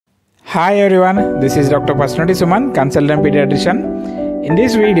Hi everyone, this is Dr. Pasnoti Suman, consultant pediatrician. In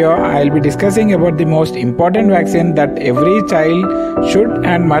this video, I will be discussing about the most important vaccine that every child should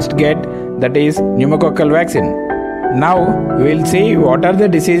and must get, that is pneumococcal vaccine. Now, we will see what are the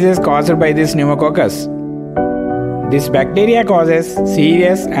diseases caused by this pneumococcus. This bacteria causes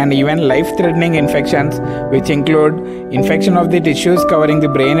serious and even life-threatening infections, which include infection of the tissues covering the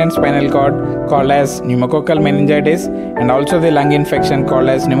brain and spinal cord called as pneumococcal meningitis, and also the lung infection called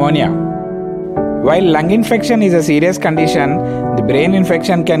as pneumonia. While lung infection is a serious condition, the brain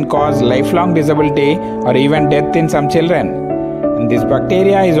infection can cause lifelong disability or even death in some children. And this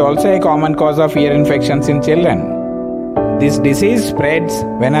bacteria is also a common cause of ear infections in children. This disease spreads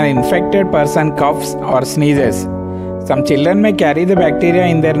when an infected person coughs or sneezes. Some children may carry the bacteria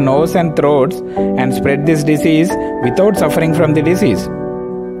in their nose and throats and spread this disease without suffering from the disease.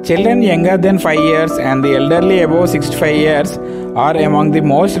 Children younger than 5 years and the elderly above 65 years are among the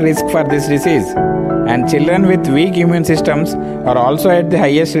most risk for this disease, and children with weak immune systems are also at the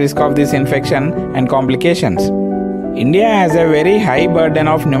highest risk of this infection and complications. India has a very high burden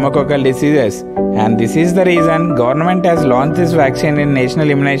of pneumococcal diseases, and this is the reason government has launched this vaccine in National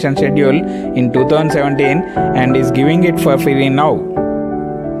Immunization Schedule in 2017 and is giving it for free now.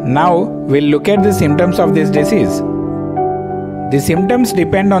 Now we'll look at the symptoms of this disease. The symptoms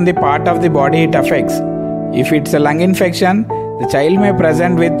depend on the part of the body it affects. If it's a lung infection, the child may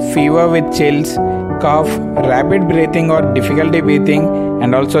present with fever with chills, cough, rapid breathing or difficulty breathing,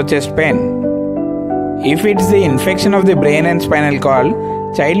 and also chest pain. If it's the infection of the brain and spinal cord,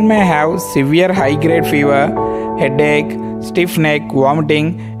 child may have severe high-grade fever, headache, stiff neck,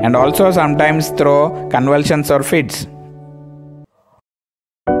 vomiting, and also sometimes throw convulsions or fits.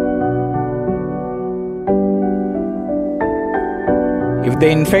 If the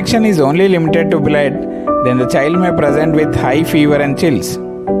infection is only limited to blood, then the child may present with high fever and chills.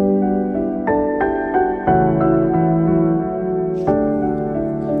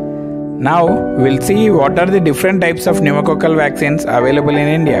 Now, we'll see what are the different types of pneumococcal vaccines available in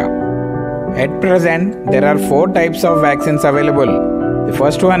India. At present, there are 4 types of vaccines available. The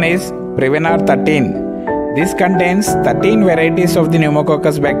first one is Prevnar 13. This contains 13 varieties of the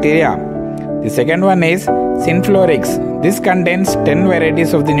pneumococcus bacteria. The second one is Synflorix. This contains 10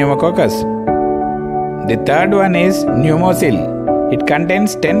 varieties of the pneumococcus. The third one is Pneumococcal. It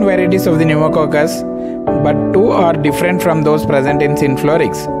contains 10 varieties of the pneumococcus, but 2 are different from those present in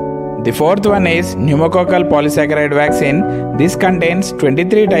Synflorix. The fourth one is pneumococcal polysaccharide vaccine. This contains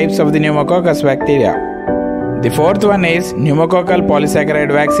 23 types of the pneumococcus bacteria. The fourth one is pneumococcal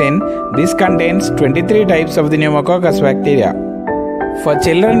polysaccharide vaccine. This contains 23 types of the pneumococcus bacteria. For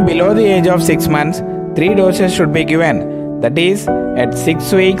children below the age of 6 months, 3 doses should be given, that is at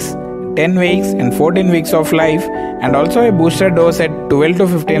 6 weeks, 10 weeks and 14 weeks of life, and also a booster dose at 12 to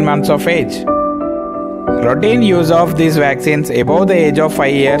 15 months of age. Routine use of these vaccines above the age of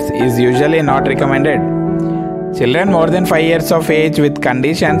 5 years is usually not recommended. Children more than 5 years of age with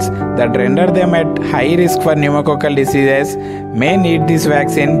conditions that render them at high risk for pneumococcal diseases may need this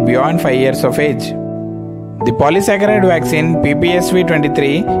vaccine beyond 5 years of age. The polysaccharide vaccine PPSV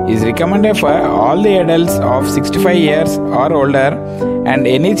 23 is recommended for all the adults of 65 years or older and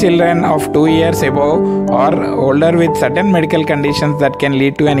any children of 2 years above or older with certain medical conditions that can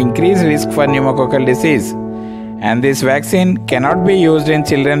lead to an increased risk for pneumococcal disease. And this vaccine cannot be used in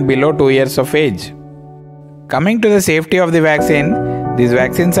children below 2 years of age. Coming to the safety of the vaccine, these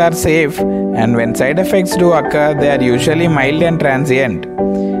vaccines are safe, and when side effects do occur, they are usually mild and transient.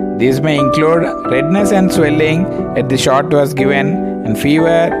 These may include redness and swelling at the shot was given, and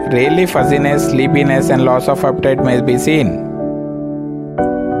fever, rarely fuzziness, sleepiness and loss of appetite may be seen.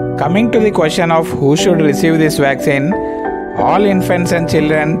 Coming to the question of who should receive this vaccine, all infants and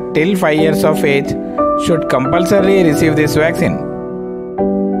children till 5 years of age should compulsorily receive this vaccine.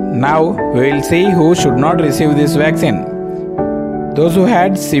 Now we will see who should not receive this vaccine. Those who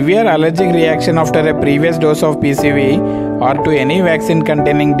had severe allergic reaction after a previous dose of PCV or to any vaccine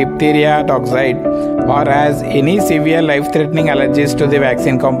containing diphtheria toxoid or has any severe life-threatening allergies to the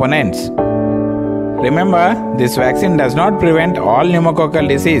vaccine components. Remember, this vaccine does not prevent all pneumococcal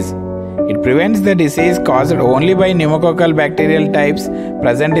disease. It prevents the disease caused only by pneumococcal bacterial types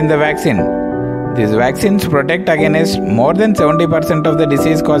present in the vaccine. These vaccines protect against more than 70% of the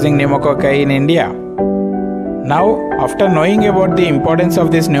disease-causing pneumococci in India. Now, after knowing about the importance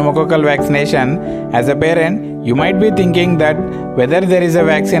of this pneumococcal vaccination, as a parent, you might be thinking that whether there is a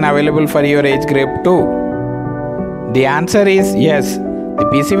vaccine available for your age group too. The answer is yes. The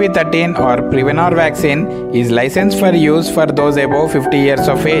PCV 13 or Prevnar vaccine is licensed for use for those above 50 years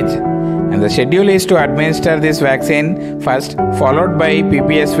of age, and the schedule is to administer this vaccine first, followed by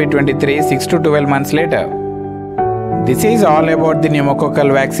PPSV 23 6 to 12 months later. This is all about the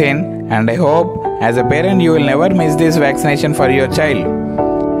pneumococcal vaccine, and I hope as a parent you will never miss this vaccination for your child.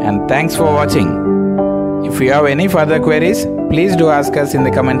 And thanks for watching. If you have any further queries, please do ask us in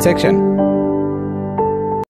the comment section.